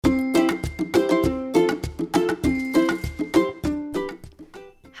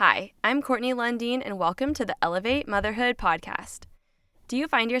Hi, I'm Courtney Lundeen, and welcome to the Elevate Motherhood podcast. Do you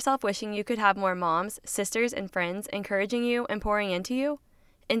find yourself wishing you could have more moms, sisters, and friends encouraging you and pouring into you,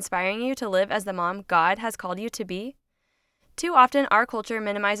 inspiring you to live as the mom God has called you to be? Too often, our culture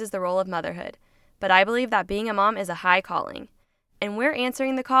minimizes the role of motherhood, but I believe that being a mom is a high calling, and we're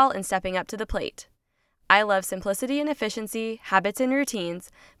answering the call and stepping up to the plate. I love simplicity and efficiency, habits and routines,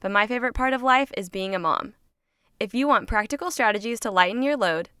 but my favorite part of life is being a mom. If you want practical strategies to lighten your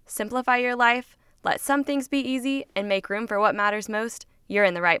load, simplify your life, let some things be easy, and make room for what matters most, you're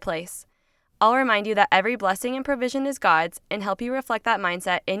in the right place. I'll remind you that every blessing and provision is God's and help you reflect that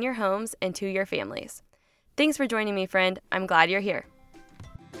mindset in your homes and to your families. Thanks for joining me, friend. I'm glad you're here.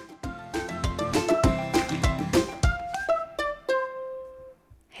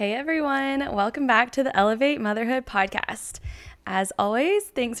 Hey everyone, welcome back to the Elevate Motherhood podcast. As always,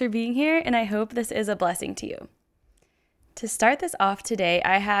 thanks for being here, and I hope this is a blessing to you. To start this off today,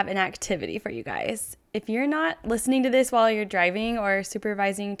 I have an activity for you guys. If you're not listening to this while you're driving or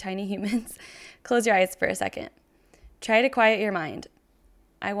supervising tiny humans, close your eyes for a second. Try to quiet your mind.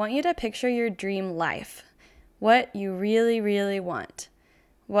 I want you to picture your dream life, what you really, really want.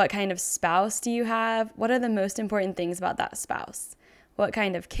 What kind of spouse do you have? What are the most important things about that spouse? What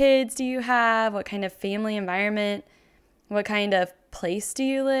kind of kids do you have? What kind of family environment? What kind of place do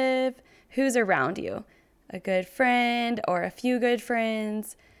you live? Who's around you? A good friend or a few good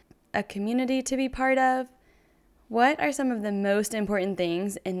friends? A community to be part of? What are some of the most important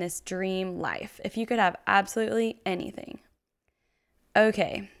things in this dream life if you could have absolutely anything?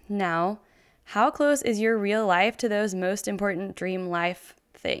 Okay, now, how close is your real life to those most important dream life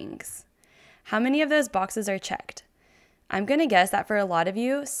things? How many of those boxes are checked? I'm going to guess that for a lot of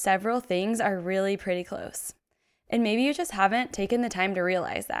you, several things are really pretty close. And maybe you just haven't taken the time to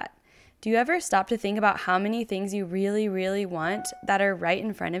realize that. Do you ever stop to think about how many things you really, really want that are right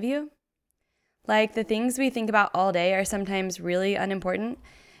in front of you? Like the things we think about all day are sometimes really unimportant,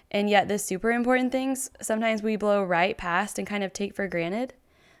 and yet the super important things sometimes we blow right past and kind of take for granted.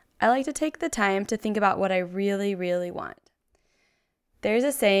 I like to take the time to think about what I really, really want. There's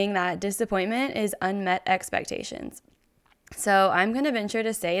a saying that disappointment is unmet expectations. So I'm going to venture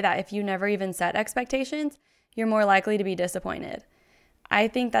to say that if you never even set expectations, you're more likely to be disappointed. I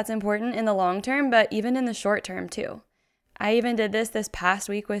think that's important in the long term, but even in the short term too. I even did this past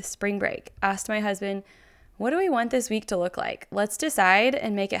week with spring break. Asked my husband, what do we want this week to look like? Let's decide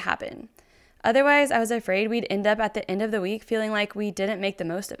and make it happen. Otherwise, I was afraid we'd end up at the end of the week feeling like we didn't make the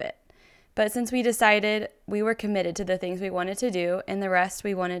most of it. But since we decided, we were committed to the things we wanted to do and the rest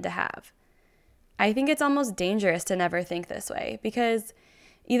we wanted to have. I think it's almost dangerous to never think this way because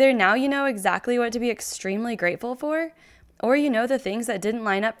either now you know exactly what to be extremely grateful for, or you know the things that didn't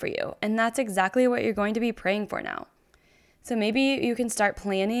line up for you, and that's exactly what you're going to be praying for now. So maybe you can start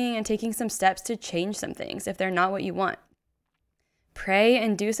planning and taking some steps to change some things if they're not what you want. Pray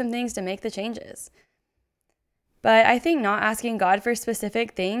and do some things to make the changes. But I think not asking God for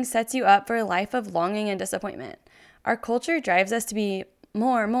specific things sets you up for a life of longing and disappointment. Our culture drives us to be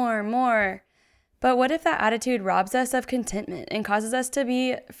more, more, more. But what if that attitude robs us of contentment and causes us to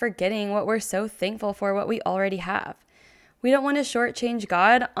be forgetting what we're so thankful for what we already have? We don't want to shortchange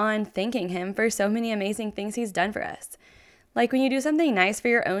God on thanking Him for so many amazing things He's done for us. Like when you do something nice for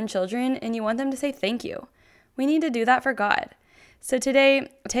your own children and you want them to say thank you. We need to do that for God. So today,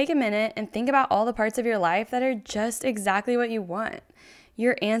 take a minute and think about all the parts of your life that are just exactly what you want.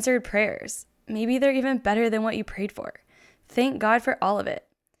 Your answered prayers. Maybe they're even better than what you prayed for. Thank God for all of it.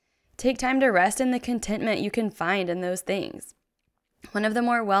 Take time to rest in the contentment you can find in those things. One of the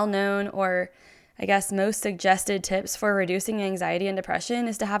more well-known or most suggested tips for reducing anxiety and depression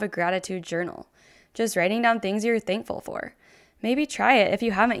is to have a gratitude journal. Just writing down things you're thankful for. Maybe try it if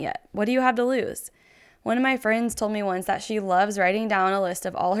you haven't yet. What do you have to lose? One of my friends told me once that she loves writing down a list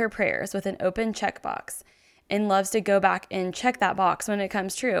of all her prayers with an open checkbox and loves to go back and check that box when it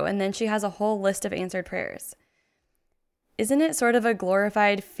comes true, and then she has a whole list of answered prayers. Isn't it sort of a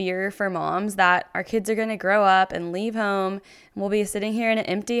glorified fear for moms that our kids are going to grow up and leave home and we'll be sitting here in an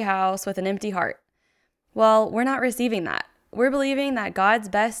empty house with an empty heart? Well, we're not receiving that. We're believing that God's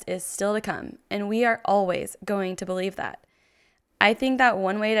best is still to come, and we are always going to believe that. I think that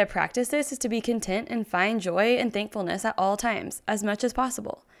one way to practice this is to be content and find joy and thankfulness at all times, as much as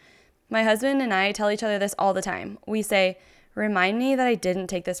possible. My husband and I tell each other this all the time. We say, remind me that I didn't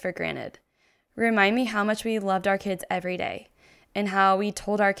take this for granted. Remind me how much we loved our kids every day, and how we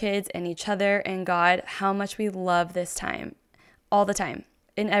told our kids and each other and God how much we love this time, all the time,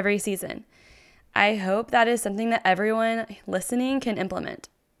 in every season. I hope that is something that everyone listening can implement.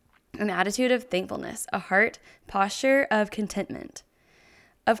 An attitude of thankfulness, a heart posture of contentment.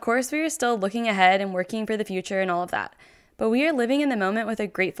 Of course, we are still looking ahead and working for the future and all of that, but we are living in the moment with a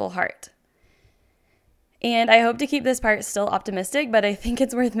grateful heart. And I hope to keep this part still optimistic, but I think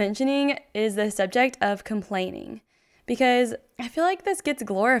it's worth mentioning is the subject of complaining, because I feel like this gets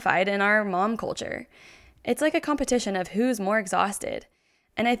glorified in our mom culture. It's like a competition of who's more exhausted.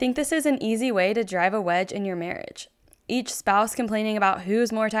 And I think this is an easy way to drive a wedge in your marriage. Each spouse complaining about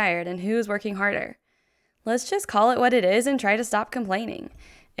who's more tired and who's working harder. Let's just call it what it is and try to stop complaining.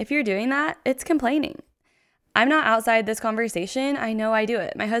 If you're doing that, it's complaining. I'm not outside this conversation. I know I do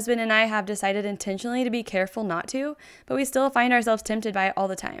it. My husband and I have decided intentionally to be careful not to, but we still find ourselves tempted by it all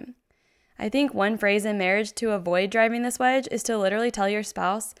the time. I think one phrase in marriage to avoid driving this wedge is to literally tell your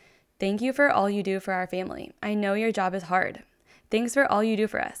spouse, "Thank you for all you do for our family. I know your job is hard. Thanks for all you do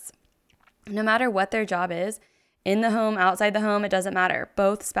for us." No matter what their job is, in the home, outside the home, it doesn't matter.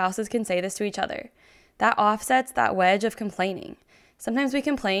 Both spouses can say this to each other. That offsets that wedge of complaining. Sometimes we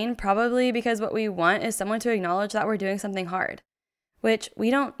complain probably because what we want is someone to acknowledge that we're doing something hard, which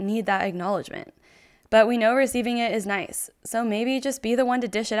we don't need that acknowledgement. But we know receiving it is nice. So maybe just be the one to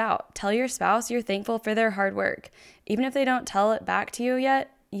dish it out. Tell your spouse you're thankful for their hard work. Even if they don't tell it back to you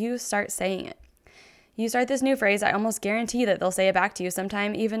yet, you start saying it. You start this new phrase, I almost guarantee that they'll say it back to you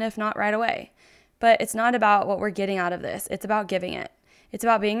sometime, even if not right away. But it's not about what we're getting out of this. It's about giving it. It's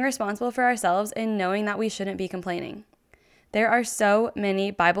about being responsible for ourselves and knowing that we shouldn't be complaining. There are so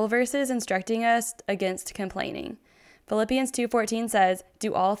many Bible verses instructing us against complaining. Philippians 2:14 says,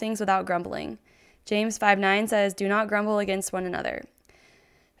 "Do all things without grumbling." James 5:9 says, "Do not grumble against one another."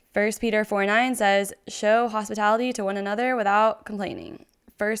 1 Peter 4:9 says, "Show hospitality to one another without complaining."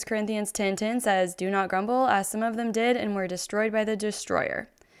 1 Corinthians 10:10 says, "Do not grumble, as some of them did and were destroyed by the destroyer."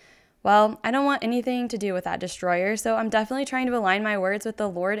 Well, I don't want anything to do with that destroyer, so I'm definitely trying to align my words with the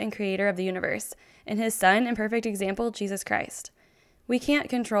Lord and Creator of the universe, and His Son and perfect example, Jesus Christ. We can't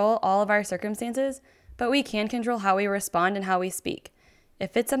control all of our circumstances, but we can control how we respond and how we speak.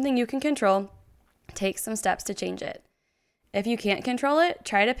 If it's something you can control, take some steps to change it. If you can't control it,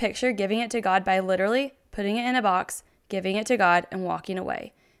 try to picture giving it to God by literally putting it in a box, giving it to God, and walking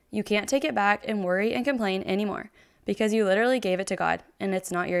away. You can't take it back and worry and complain anymore because you literally gave it to God and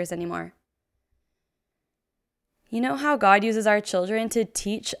it's not yours anymore. You know how God uses our children to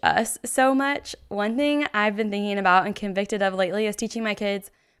teach us so much? One thing I've been thinking about and convicted of lately is teaching my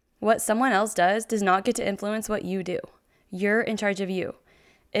kids what someone else does not get to influence what you do. You're in charge of you.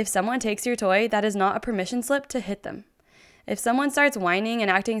 If someone takes your toy, that is not a permission slip to hit them. If someone starts whining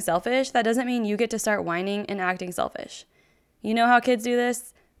and acting selfish, that doesn't mean you get to start whining and acting selfish. You know how kids do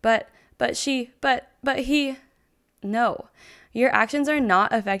this? But he. No. Your actions are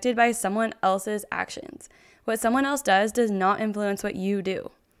not affected by someone else's actions. What someone else does not influence what you do.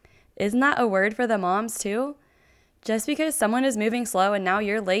 Isn't that a word for the moms too? Just because someone is moving slow and now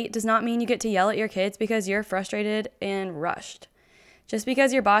you're late does not mean you get to yell at your kids because you're frustrated and rushed. Just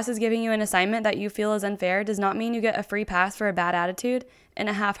because your boss is giving you an assignment that you feel is unfair does not mean you get a free pass for a bad attitude and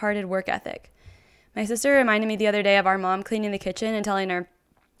a half-hearted work ethic. My sister reminded me the other day of our mom cleaning the kitchen and telling her,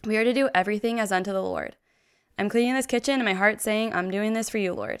 "We are to do everything as unto the Lord. I'm cleaning this kitchen and my heart's saying, I'm doing this for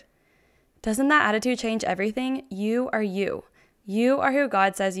you, Lord." Doesn't that attitude change everything? You are you. You are who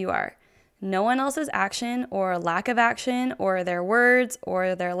God says you are. No one else's action or lack of action or their words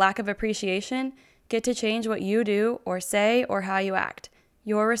or their lack of appreciation get to change what you do or say or how you act.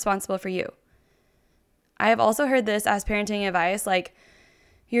 You're responsible for you. I have also heard this as parenting advice, like,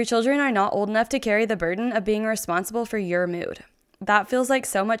 your children are not old enough to carry the burden of being responsible for your mood. That feels like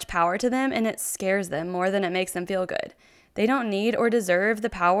so much power to them, and it scares them more than it makes them feel good. They don't need or deserve the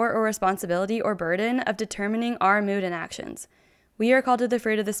power or responsibility or burden of determining our mood and actions. We are called to the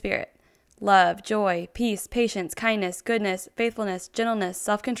fruit of the Spirit: love, joy, peace, patience, kindness, goodness, faithfulness, gentleness,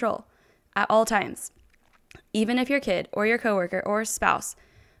 self-control, at all times. Even if your kid or your coworker or spouse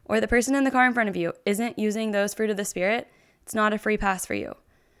or the person in the car in front of you isn't using those fruit of the Spirit, it's not a free pass for you.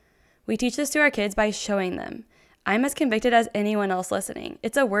 We teach this to our kids by showing them. I'm as convicted as anyone else listening.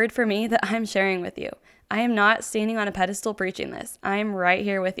 It's a word for me that I'm sharing with you. I am not standing on a pedestal preaching this. I'm right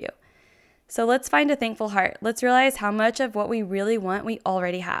here with you. So let's find a thankful heart. Let's realize how much of what we really want we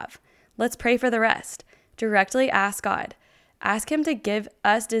already have. Let's pray for the rest. Directly ask God. Ask Him to give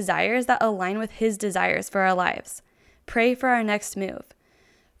us desires that align with His desires for our lives. Pray for our next move.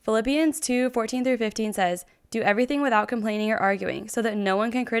 Philippians 2:14-15 says, "Do everything without complaining or arguing, so that no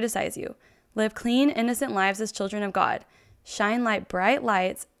one can criticize you. Live clean, innocent lives as children of God. Shine like bright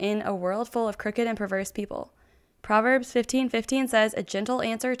lights in a world full of crooked and perverse people." Proverbs 15:15 says, "A gentle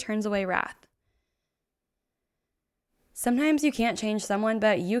answer turns away wrath." Sometimes you can't change someone,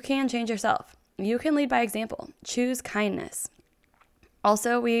 but you can change yourself. You can lead by example. Choose kindness.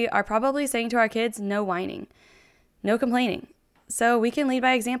 Also, we are probably saying to our kids, no whining, no complaining. So we can lead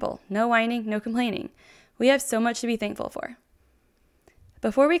by example. No whining, no complaining. We have so much to be thankful for.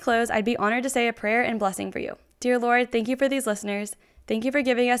 Before we close, I'd be honored to say a prayer and blessing for you. Dear Lord, thank you for these listeners. Thank you for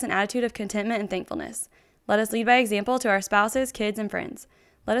giving us an attitude of contentment and thankfulness. Let us lead by example to our spouses, kids, and friends.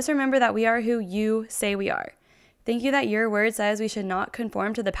 Let us remember that we are who you say we are. Thank you that your word says we should not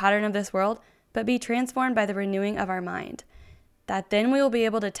conform to the pattern of this world, but be transformed by the renewing of our mind. That then we will be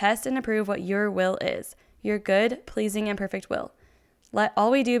able to test and approve what your will is, your good, pleasing, and perfect will. Let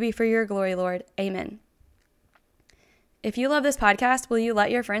all we do be for your glory, Lord. Amen. If you love this podcast, will you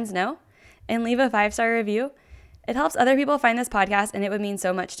let your friends know and leave a 5-star review? It helps other people find this podcast, and it would mean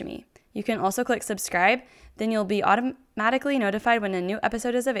so much to me. You can also click subscribe, then you'll be automatically notified when a new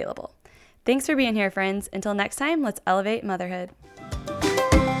episode is available. Thanks for being here, friends. Until next time, let's elevate motherhood.